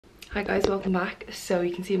Hi guys, welcome back. So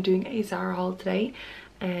you can see I'm doing a Zara haul today.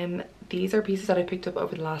 These are pieces that I picked up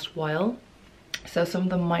over the last while. So some of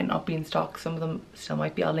them might not be in stock, some of them still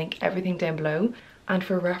might be. I'll link everything down below. And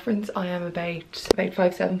for reference, I am about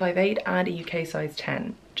 5'7", 5'8" and a UK size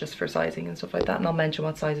 10, just for sizing and stuff like that. And I'll mention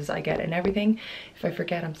what sizes I get and everything. If I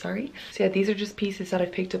forget, I'm sorry. So yeah, these are just pieces that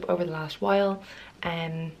I've picked up over the last while.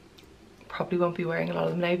 Probably won't be wearing a lot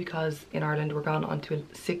of them now because in Ireland we're gone onto a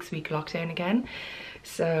 6-week lockdown again.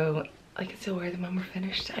 So I can still wear them when we're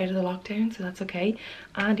finished out of the lockdown, so that's okay.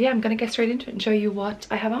 And yeah, I'm gonna get straight into it and show you what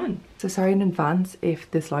I have on. So sorry in advance if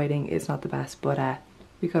this lighting is not the best, but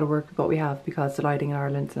we gotta work with what we have because the lighting in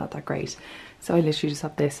Ireland is not that great. So I literally just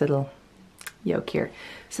have this little yoke here.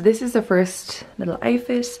 So this is the first little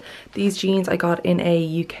outfit. These jeans I got in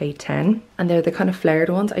a UK 10 and they're the kind of flared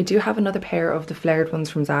ones. I do have another pair of the flared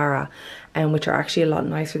ones from Zara, which are actually a lot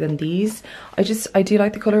nicer than these. I do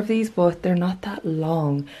like the colour of these, but they're not that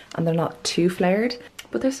long and they're not too flared,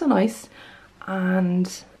 but they're still nice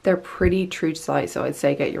and they're pretty true to size. So I'd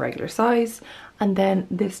say get your regular size. And then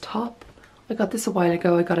this top, I got this a while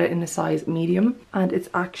ago. I got it in a size medium and it's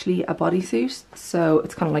actually a bodysuit. So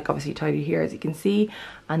it's kind of like obviously tidy here as you can see,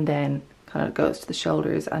 and then kind of goes to the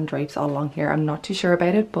shoulders and drapes all along here. I'm not too sure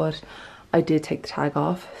about it, but I did take the tag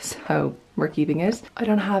off, so we're keeping it. I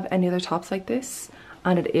don't have any other tops like this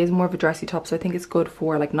and it is more of a dressy top, so I think it's good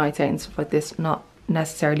for like nights out and stuff like this, not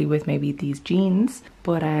necessarily with maybe these jeans,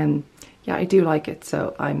 but yeah, I do like it,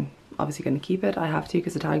 so I'm obviously going to keep it. I have to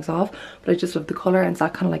because the tag's off, but I just love the colour and it's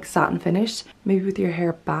that kind of like satin finish, maybe with your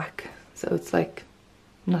hair back, so it's like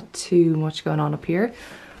not too much going on up here.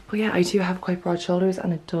 But yeah, I do have quite broad shoulders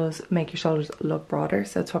and it does make your shoulders look broader,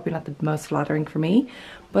 so it's probably not the most flattering for me,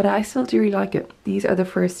 but I still do really like it. These are the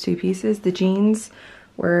first two pieces. The jeans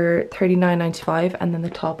were $39.95 and then the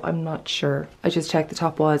top, I'm not sure. I just checked, the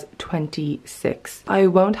top was $26. I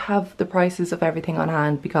won't have the prices of everything on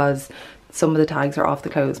hand because some of the tags are off the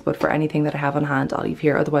clothes, but for anything that I have on hand I'll leave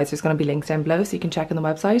here. Otherwise there's going to be links down below so you can check on the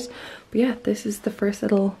website. But yeah, this is the first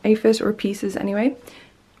little outfit, or pieces anyway.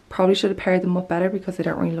 Probably should have paired them up better because they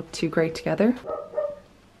don't really look too great together.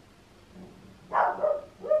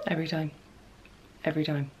 Every time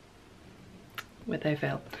without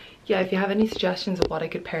fail. Yeah, if you have any suggestions of what I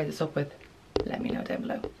could pair this up with, let me know down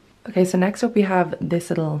below. Okay, so next up we have this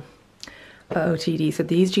little OOTD. So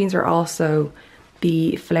these jeans are also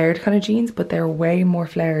the flared kind of jeans, but they're way more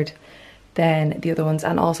flared than the other ones.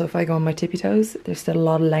 And also if I go on my tippy toes, there's still a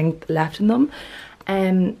lot of length left in them.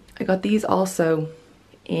 I got these also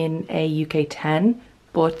in a UK 10,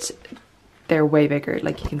 but they're way bigger.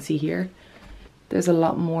 Like you can see here, there's a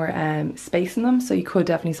lot more space in them, so you could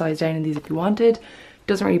definitely size down in these if you wanted.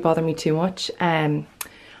 Doesn't really bother me too much. And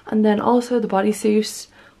then also the bodysuit,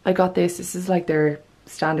 I got this is like their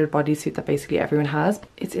standard bodysuit that basically everyone has.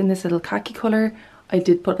 It's in this little khaki colour. I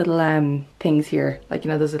did put little things here, like,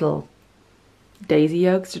 you know, those little daisy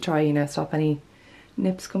yokes to try, you know, stop any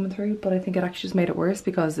nips coming through, but I think it actually just made it worse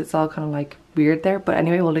because it's all kind of like weird there. But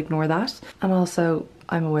anyway, we'll ignore that. And also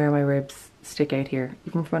I'm aware my ribs stick out here.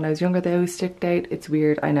 Even from when I was younger they always sticked out. It's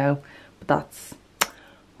weird, I know, but that's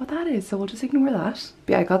what that is, so we'll just ignore that.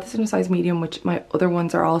 But yeah, I got this in a size medium, which my other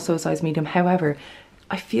ones are also a size medium. However,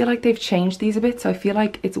 I feel like they've changed these a bit, so I feel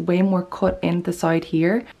like it's way more cut in the side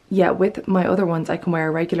here. Yeah, with my other ones I can wear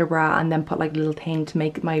a regular bra and then put like a little thing to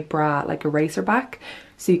make my bra like a racer back,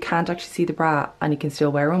 so you can't actually see the bra and you can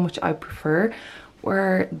still wear one, which I prefer.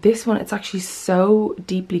 Where this one, it's actually so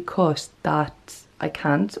deeply cut that I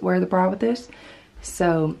can't wear the bra with it.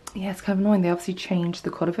 So yeah, it's kind of annoying. They obviously changed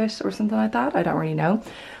the cut of it or something like that, I don't really know.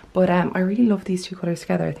 But I really love these two colours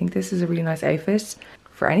together. I think this is a really nice outfit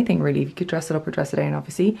for anything really. If you could dress it up or dress it down,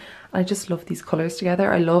 obviously. I just love these colours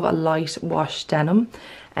together. I love a light wash denim,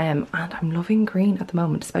 and I'm loving green at the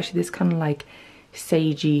moment, especially this kind of like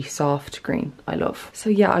sagey soft green. I love.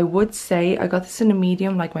 So yeah, I would say I got this in a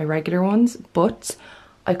medium like my regular ones, but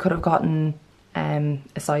I could have gotten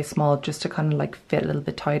a size small just to kind of like fit a little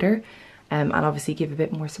bit tighter, and obviously give a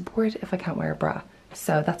bit more support if I can't wear a bra.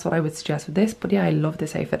 So that's what I would suggest with this. But yeah, I love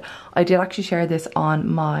this outfit. I did actually share this on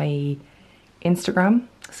my Instagram,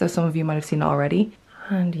 so some of you might have seen it already.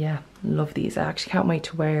 And yeah, love these. I actually can't wait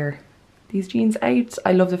to wear these jeans out.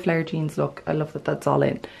 I love the flare jeans look. I love that that's all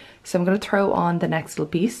in. So I'm going to throw on the next little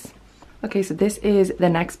piece. Okay, so this is the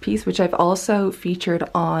next piece, which I've also featured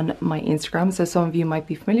on my Instagram, so some of you might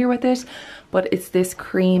be familiar with it, but it's this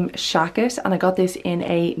cream shacket, and I got this in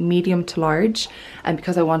a medium to large, and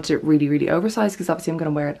because I wanted it really, really oversized, because obviously I'm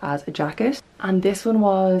going to wear it as a jacket. And this one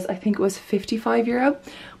was, I think it was €55,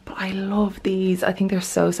 but I love these. I think they're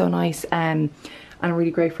so, so nice, and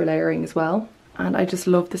really great for layering as well. and I just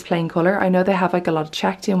love this plain colour. I know they have like a lot of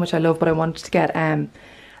checked in, which I love, but I wanted to get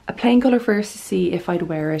a plain colour first to see if I'd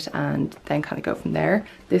wear it and then kind of go from there.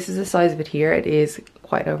 This is the size of it here. It is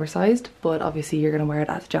quite oversized, but obviously you're going to wear it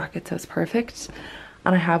as a jacket, so it's perfect.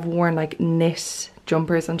 And I have worn like knit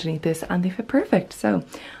jumpers underneath this and they fit perfect, so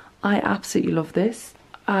I absolutely love this.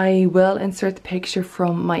 I will insert the picture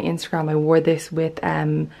from my Instagram. I wore this with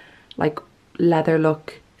like leather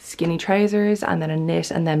look skinny trousers and then a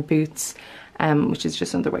knit and then boots, which is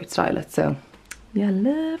just another way to style it. So yeah, I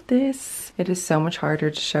love this. It is so much harder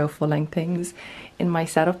to show full length things in my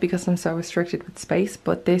setup because I'm so restricted with space,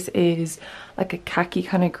 but this is like a khaki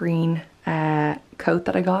kind of green coat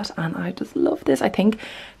that I got and I just love this. I think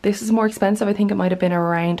this is more expensive. I think it might have been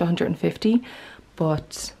around 150,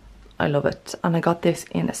 but I love it. And I got this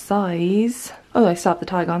in a size, oh, I still have the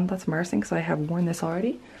tag on, that's embarrassing because I have worn this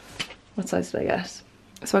already. What size did I get?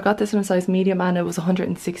 So I got this in a size medium and it was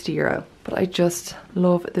 €160. But I just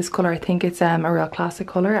love this colour. I think it's a real classic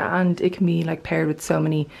colour and it can be like paired with so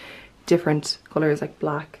many different colours like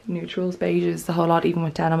black, neutrals, beiges, the whole lot. Even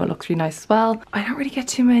with denim it looks really nice as well. I don't really get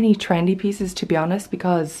too many trendy pieces, to be honest,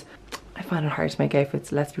 because I find it hard to make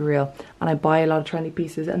outfits, let's be real. And I buy a lot of trendy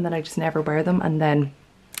pieces and then I just never wear them, and then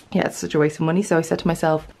yeah, it's such a waste of money. So I said to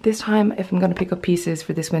myself, this time if I'm going to pick up pieces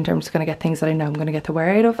for this winter, I'm just going to get things that I know I'm going to get to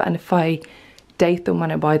wear out of, and if I date them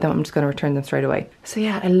when I buy them, I'm just going to return them straight away. So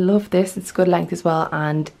yeah, I love this. It's good length as well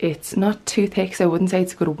and it's not too thick, so I wouldn't say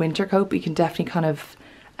it's a good winter coat, but you can definitely kind of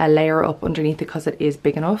layer up underneath it because it is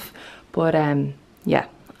big enough. But yeah,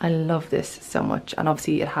 I love this so much, and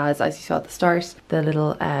obviously it has, as you saw at the start, the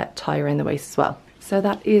little tie around the waist as well. So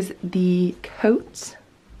that is the coat,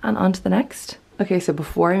 and on to the next. Okay, so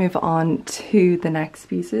before I move on to the next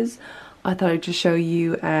pieces, I thought I'd just show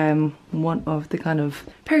you one of the kind of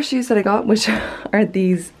pair of shoes that I got, which are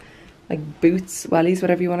these like boots, wellies,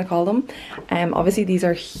 whatever you want to call them. Obviously these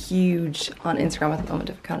are huge on Instagram at the moment.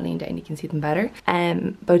 If I can't lean down you can see them better.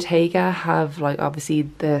 Bottega have like obviously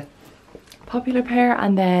the popular pair,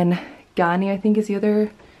 and then Gani I think is the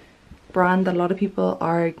other brand that a lot of people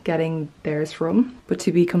are getting theirs from. But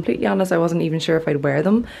to be completely honest, I wasn't even sure if I'd wear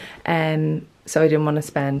them. So I didn't want to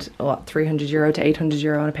spend what, €300 to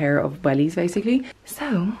 €800 on a pair of wellies basically.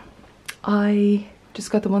 So I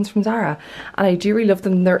just got the ones from Zara and I do really love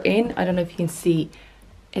them. They're in, I don't know if you can see,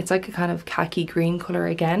 it's like a kind of khaki green colour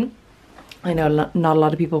again. I know not a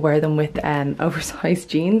lot of people wear them with oversized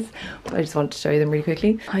jeans, but I just wanted to show you them really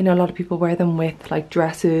quickly. I know a lot of people wear them with like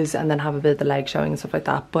dresses and then have a bit of the leg showing and stuff like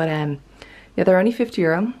that, but yeah, they're only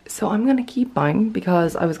 €50. So I'm gonna keep buying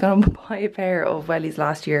because I was gonna buy a pair of wellies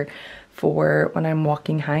last year for when I'm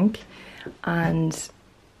walking Hank, and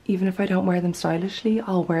even if I don't wear them stylishly,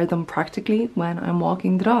 I'll wear them practically when I'm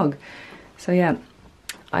walking the dog. So yeah,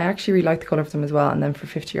 I actually really like the colour of them as well. And then for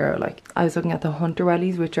 €50, like I was looking at the Hunter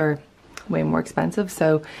wellies, which are way more expensive,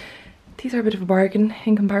 so these are a bit of a bargain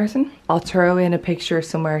in comparison. I'll throw in a picture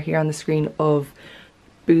somewhere here on the screen of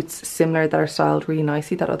boots similar that are styled really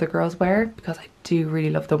nicely that other girls wear, because I do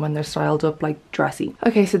really love them when they're styled up like dressy.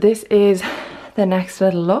 Okay, so this is the next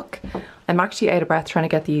little look. I'm actually out of breath trying to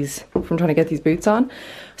get these boots on,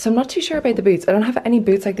 so I'm not too sure about the boots. I don't have any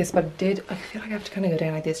boots like this, but I feel like I have to kind of go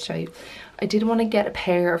down like this to show you. I did want to get a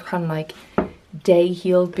pair of kind of like day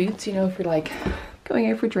heeled boots, you know, if you're like going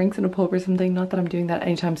out for drinks in a pub or something. Not that I'm doing that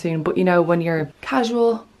anytime soon, but you know, when you're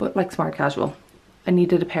casual but like smart casual. I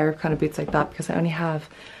needed a pair of kind of boots like that because I only have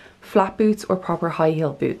flat boots or proper high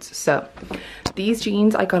heel boots. So these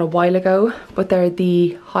jeans I got a while ago, but they're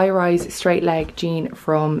the high rise straight leg jean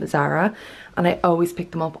from Zara and I always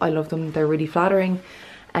pick them up. I love them, they're really flattering.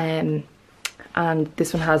 And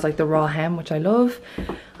this one has like the raw hem, which I love.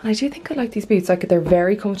 And I do think I like these boots, like they're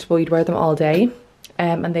very comfortable, you'd wear them all day.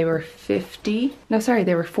 And they were they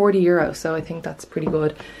were €40, so I think that's pretty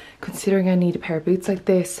good. Considering I need a pair of boots like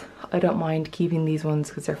this, I don't mind keeping these ones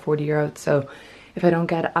because they're €40. So if I don't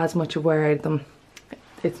get as much of wear out of them,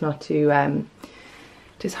 it's not too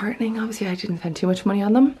disheartening. Obviously I didn't spend too much money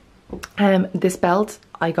on them. This belt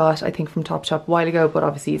I got I think from Topshop a while ago, but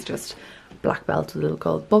obviously it's just black belt with a little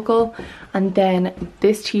gold buckle. And then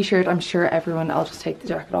this t-shirt, I'm sure everyone, I'll just take the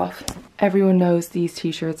jacket off. Everyone knows these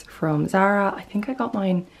t-shirts from Zara. I think I got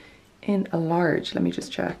mine in a large, let me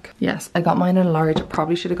just check. Yes, I got mine in a large. I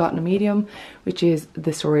probably should have gotten a medium, which is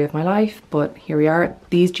the story of my life, but here we are.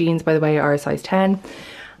 These jeans, by the way, are a size 10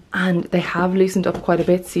 and they have loosened up quite a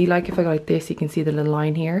bit. See, like if I go like this, you can see the little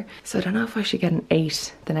line here. So I don't know if I should get an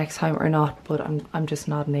 8 the next time or not, but I'm just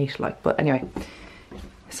not an 8 like, but anyway.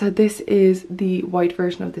 So this is the white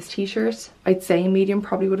version of this t-shirt. I'd say medium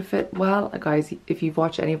probably would have fit well. Guys, if you've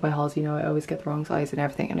watched any of my hauls, you know I always get the wrong size and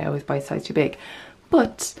everything and I always buy a size too big.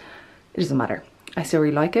 But it doesn't matter. I still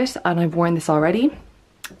really like it, and I've worn this already.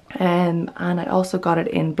 And I also got it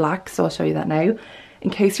in black, so I'll show you that now. In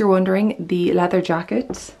case you're wondering, the leather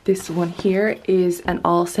jacket, this one here is an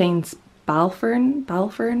All Saints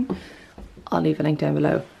Balfern, I'll leave a link down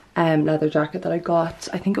below, leather jacket that I got,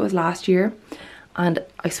 I think it was last year, and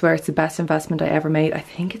I swear it's the best investment I ever made. I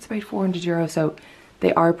think it's about 400 euros, so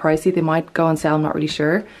they are pricey. They might go on sale, I'm not really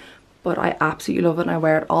sure, but I absolutely love it, and I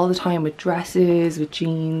wear it all the time with dresses, with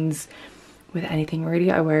jeans, with anything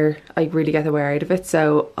really. I really get the wear out of it,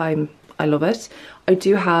 so I love it. I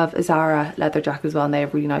do have a Zara leather jacket as well, and they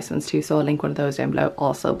have really nice ones too, so I'll link one of those down below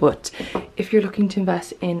also. But if you're looking to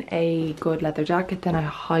invest in a good leather jacket, then I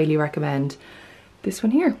highly recommend this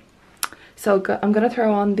one here. So I'm going to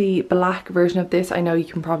throw on the black version of this. I know you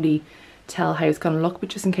can probably tell how it's going to look, but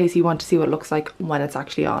just in case you want to see what it looks like when it's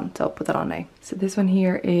actually on, so I'll put that on now. So this one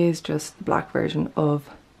here is just the black version of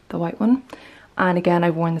the white one, and again,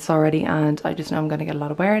 I've worn this already, and I just know I'm going to get a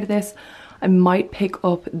lot of wear out of this. I might pick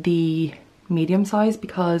up the medium size,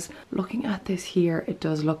 because looking at this here, it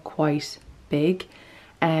does look quite big,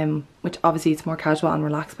 which obviously it's more casual and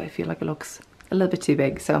relaxed, but I feel like it looks a little bit too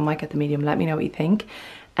big, so I might get the medium. Let me know what you think.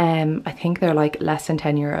 I think they're like less than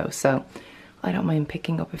 10 euros, so I don't mind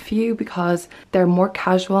picking up a few, because they're more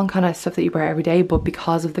casual and kind of stuff that you wear every day, but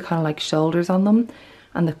because of the kind of like shoulders on them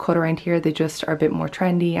and the cut around here, they just are a bit more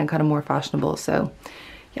trendy and kind of more fashionable. So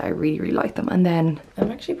yeah, I really like them. And then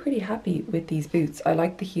I'm actually pretty happy with these boots. I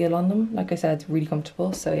like the heel on them. Like I said, it's really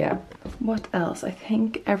comfortable. So yeah. What else? I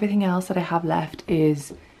think everything else that I have left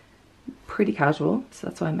is pretty casual. So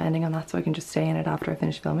that's why I'm ending on that, so I can just stay in it after I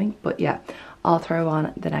finish filming. But yeah, I'll throw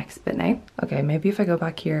on the next bit now. Okay, maybe if I go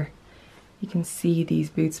back here, you can see these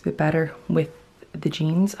boots a bit better with the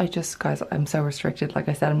jeans. Guys, I'm so restricted. Like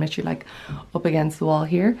I said, I'm literally like up against the wall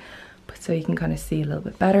here. So you can kind of see a little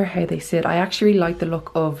bit better how they sit. I actually really like the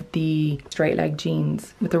look of the straight leg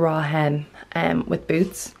jeans with the raw hem with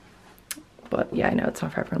boots. But yeah, I know it's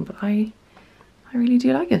not for everyone, but I really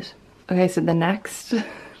do like it. Okay, so the next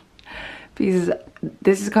piece is,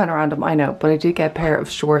 this is kind of random, I know, but I did get a pair of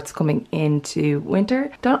shorts coming into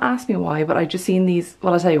winter. Don't ask me why, but I just seen these,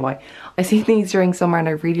 well, I'll tell you why. I seen these during summer and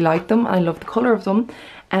I really liked them, and I love the colour of them,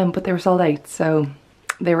 but they were sold out, so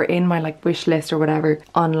they were in my like wish list or whatever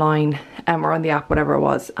online, or on the app, whatever it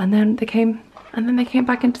was, and then they came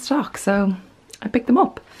back into stock, so I picked them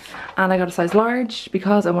up, and I got a size large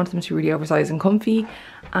because I wanted them to be really oversized and comfy,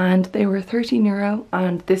 and they were 13 euro,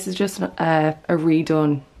 and this is just a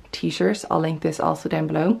redone t-shirt. I'll link this also down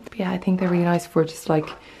below. But yeah, I think they're really nice for just like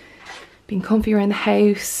being comfy around the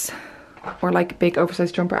house, or like a big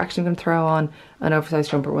oversized jumper. Actually, I'm going to throw on an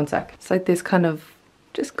oversized jumper, one sec. It's like this kind of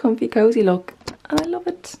just comfy cozy look, and I love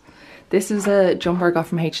it. This is a jumper I got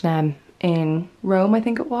from H&M in Rome, I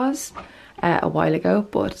think it was, a while ago,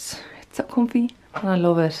 but it's so comfy and I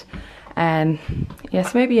love it.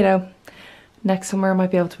 Yes, maybe, you know, next summer I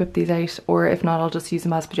might be able to whip these out, or if not, I'll just use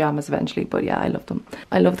them as pajamas eventually. But yeah, I love them.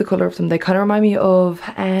 I love the colour of them. They kind of remind me of,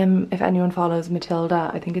 if anyone follows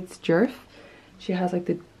Matilda, I think it's Jerf. She has like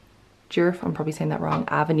the Jerf, I'm probably saying that wrong,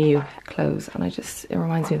 Avenue clothes, and it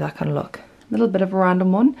reminds me of that kind of look. A little bit of a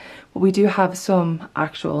random one, but we do have some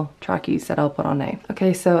actual trackies that I'll put on now.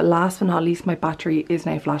 Okay, so last but not least, my battery is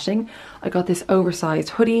now flashing. I got this oversized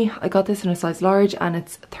hoodie. I got this in a size large, and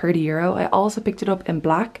it's 30 euro. I also picked it up in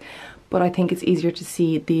black, but I think it's easier to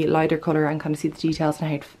see the lighter colour and kind of see the details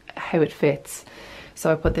and how it fits.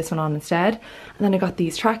 So I put this one on instead. And then I got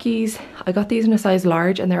these trackies. I got these in a size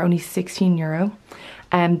large, and they're only 16 euro.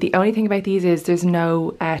 The only thing about these is there's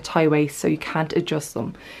no tie waist, so you can't adjust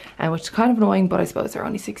them, which is kind of annoying, but I suppose they're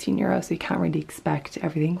only 16 euro, so you can't really expect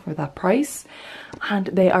everything for that price. And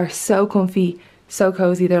they are so comfy, so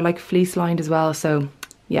cozy. They're like fleece lined as well, so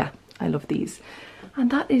yeah, I love these.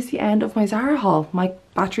 And that is the end of my Zara haul. My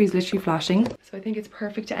battery is literally flashing, so I think it's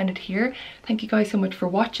perfect to end it here. Thank you guys so much for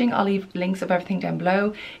watching. I'll leave links of everything down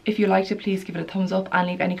below. If you liked it, please give it a thumbs up and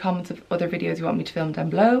leave any comments of other videos you want me to film down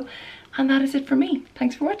below. And that is it for me.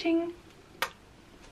 Thanks for watching.